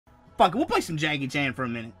Fuck it, we'll play some Jackie Chan for a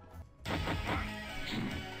minute.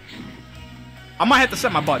 I might have to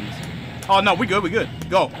set my buttons. Oh no, we good, we good.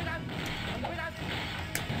 Go.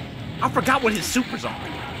 I forgot what his supers are.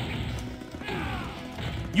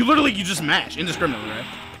 You literally, you just mash indiscriminately, right?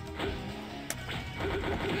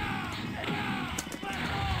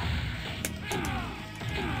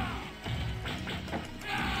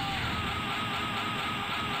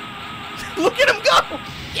 Look at him go!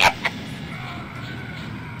 Yes!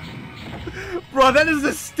 Bro, that is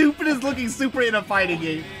the stupidest looking super in a fighting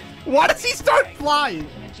game. Why does he start flying?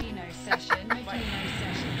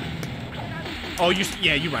 Oh,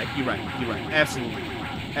 yeah, you're right. Absolutely.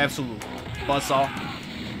 Absolutely. Buzzsaw.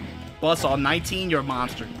 Buzzsaw, 19, you're a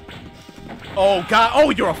monster. Oh, God.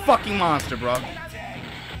 Oh, you're a fucking monster, bro.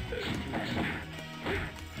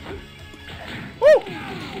 Woo!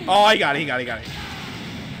 Oh, he got it.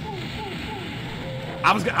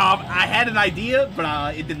 I had an idea,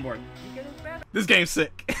 but it didn't work. This game's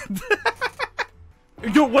sick.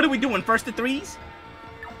 Yo, what are we doing? First to threes?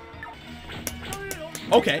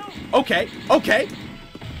 Okay.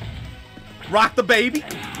 Rock the baby.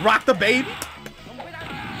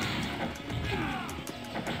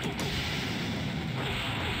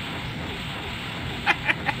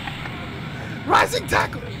 Rising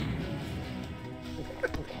tackle.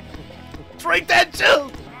 Drink that chill.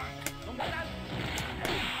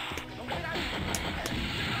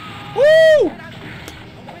 Woo!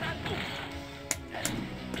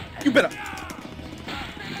 You better.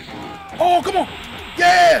 Oh, come on.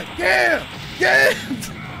 Yeah.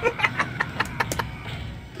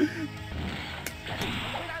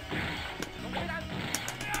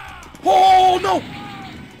 Oh, no.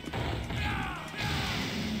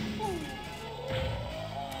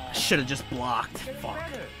 I should have just blocked. Fuck.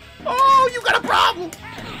 Oh, you got a problem.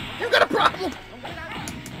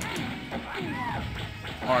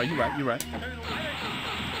 All right, you're right.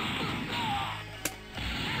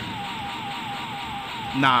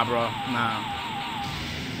 Nah, bro. Nah.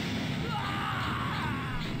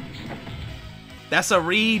 That's a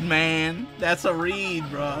read, man. That's a read,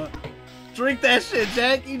 bro. Drink that shit,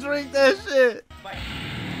 Jackie. Drink that shit.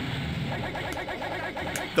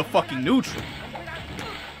 The fucking neutral.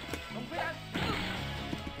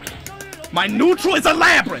 My neutral is a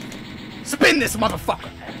labyrinth. Spin this, motherfucker.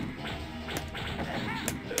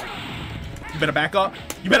 You better back up.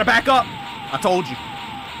 I told you.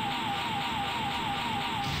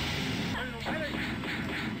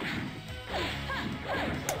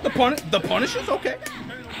 The punishes? Okay.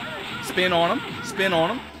 Spin on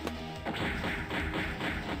him.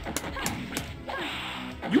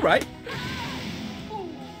 You right.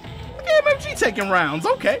 Look at MMG taking rounds.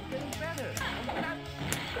 Okay.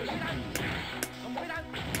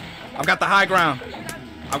 I've got the high ground.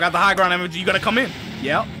 MMG. You gotta come in.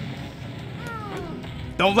 Yep.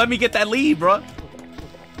 Don't let me get that lead, bro.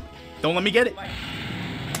 Don't let me get it.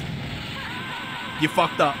 You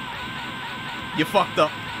fucked up.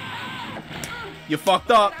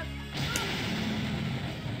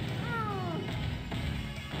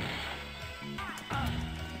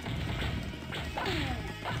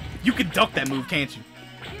 You can duck that move, can't you?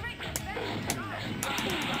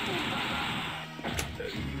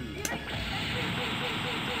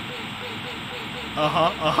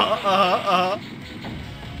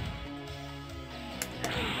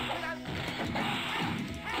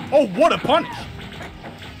 Oh, what a punish!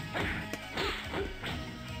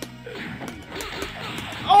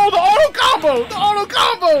 Oh, the auto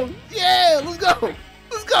combo! Yeah, let's go,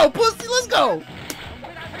 pussy, let's go!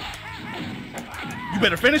 You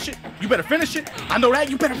better finish it. I know that.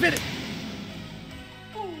 You better finish it.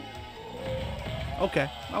 Okay.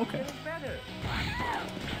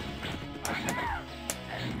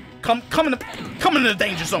 Come in the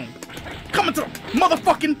danger zone. Come into the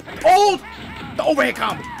motherfucking the overhead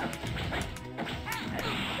combo.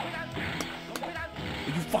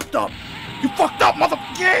 You fucked up, mother.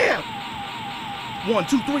 Yeah. 1,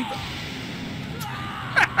 2, 3.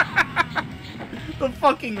 The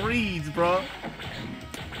fucking reads, bro.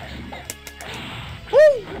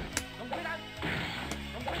 Woo!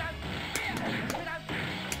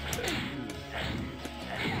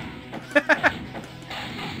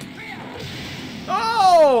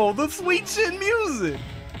 Oh, the sweet chin music.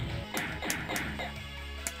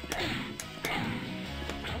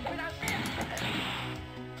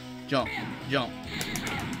 Jump.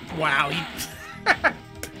 Wow,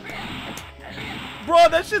 bro,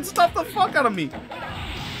 that shit stuffed the fuck out of me.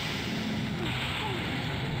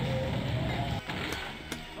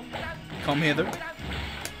 Come hither.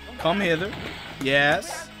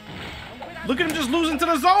 Yes. Look at him just losing to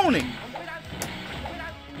the zoning.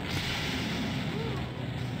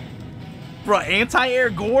 Bro, anti-air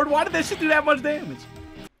gourd? Why did that shit do that much damage?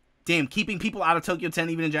 Damn, keeping people out of Tokyo 10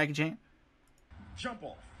 even in Jackie Chan? Jump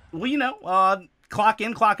off. Well, you know, clock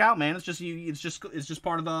in, clock out, man. It's just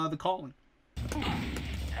part of the calling.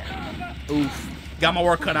 Oof. Got my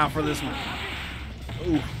work cut out for this one.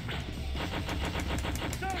 Oof.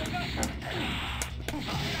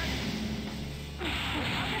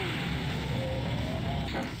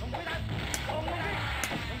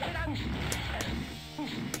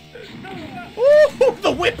 Ooh,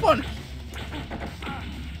 the whip punch!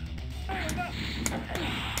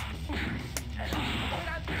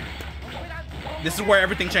 This is where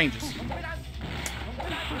everything changes.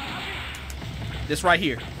 This right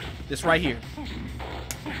here. This right here.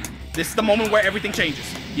 This is the moment where everything changes.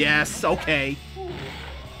 Yes, okay.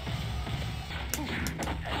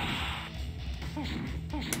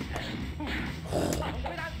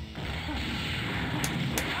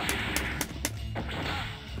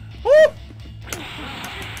 Woo!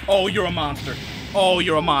 Oh, you're a monster. Oh,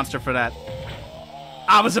 you're a monster for that.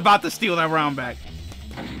 I was about to steal that round back.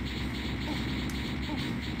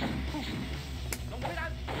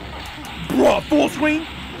 Bruh, full screen?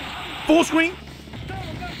 Full screen?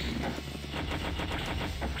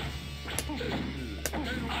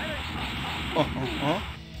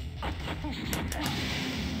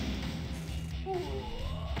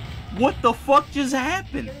 What the fuck just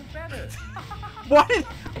happened? Why did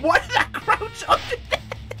I crouch under that?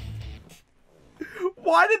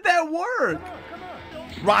 Why did that work?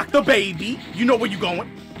 Rock the baby. You know where you going.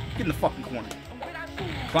 Get in the fucking corner.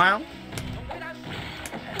 Clown.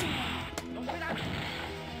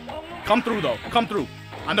 Come through, though. Come through.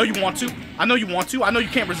 I know you want to. I know you want to. I know you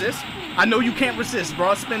can't resist. I know you can't resist,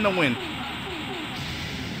 bro. Spin the win.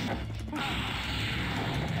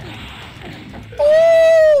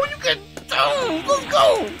 Oh, you can. Oh, let's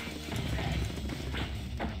go.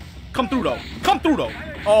 Come through, though. Come through, though.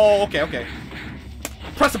 Oh, okay, okay.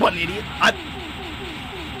 Press the button, idiot.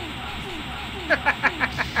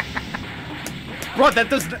 Bro, that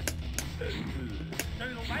does.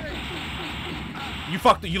 You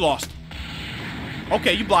fucked it. You lost.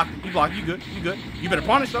 Okay, you blocked. You blocked. You good. You good. You better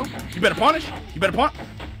punish, though. You better punish. You better punish.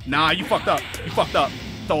 Nah, you fucked up. You fucked up.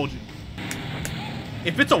 Told you.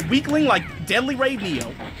 If it's a weakling like Deadly Ray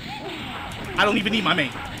Neo, I don't even need my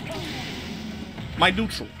main. My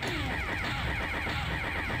neutral.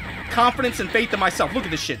 Confidence and faith in myself. Look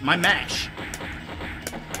at this shit. My mash.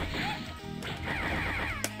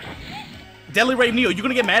 Deadly Ray Neo, you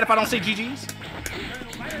gonna get mad if I don't say GG's?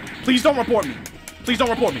 Please don't report me. Please don't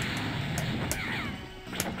report me.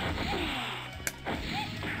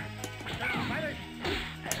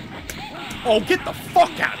 Oh, get the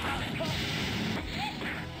fuck out of here.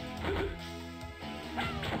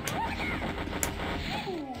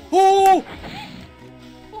 Oh!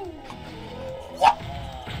 What?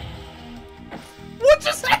 What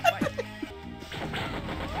just happened?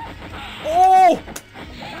 Oh!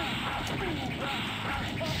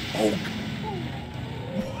 Oh!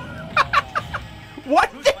 Why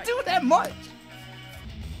did they do that much?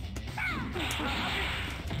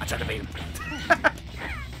 I tried to bait him.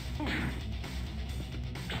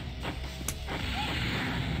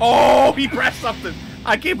 Oh, he pressed something.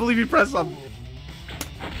 I can't believe he pressed something.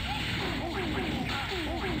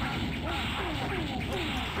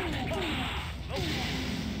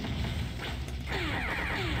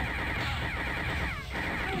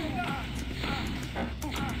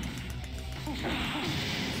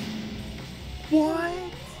 What?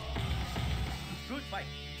 Good fight.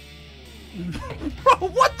 Bro,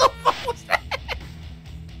 what the fuck was that?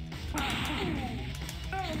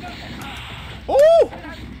 Oh!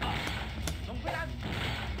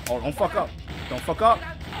 Oh, don't fuck up. Don't fuck up.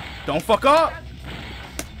 Don't fuck up.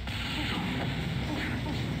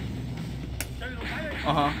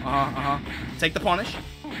 Take the punish.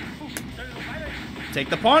 Take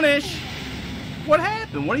the punish. What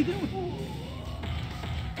happened? What are you doing?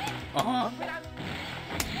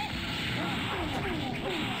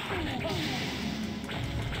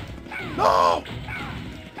 No!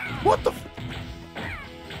 What the f—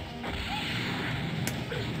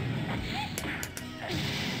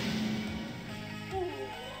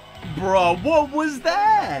 Bro, what was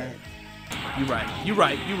that? You right. You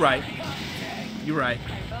right. You right. You right.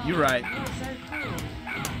 You right.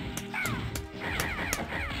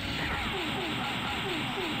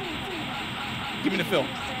 Give me the film.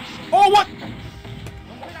 Oh, what?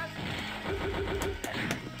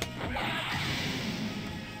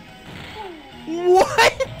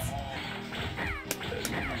 What?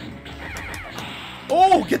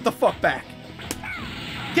 Oh, get the fuck back.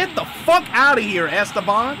 Get the fuck out of here,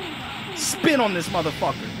 Esteban. Spin on this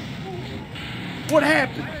motherfucker. What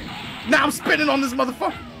happened? Now I'm spinning on this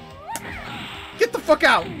motherfucker. Get the fuck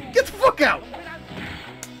out. Get the fuck out.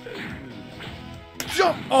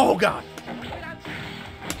 Jump. Oh, God.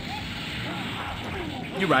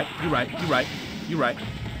 You're right. You're right. You're right. You're right.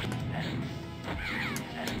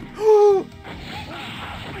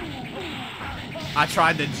 I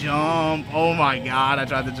tried to jump. Oh, my God. I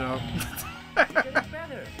tried to jump.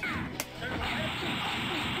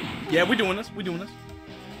 Yeah, we're doing this. We're doing this.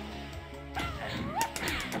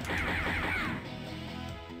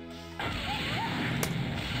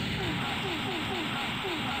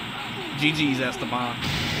 GG's Esteban.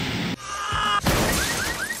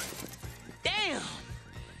 Damn!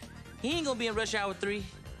 He ain't gonna be in Rush Hour 3.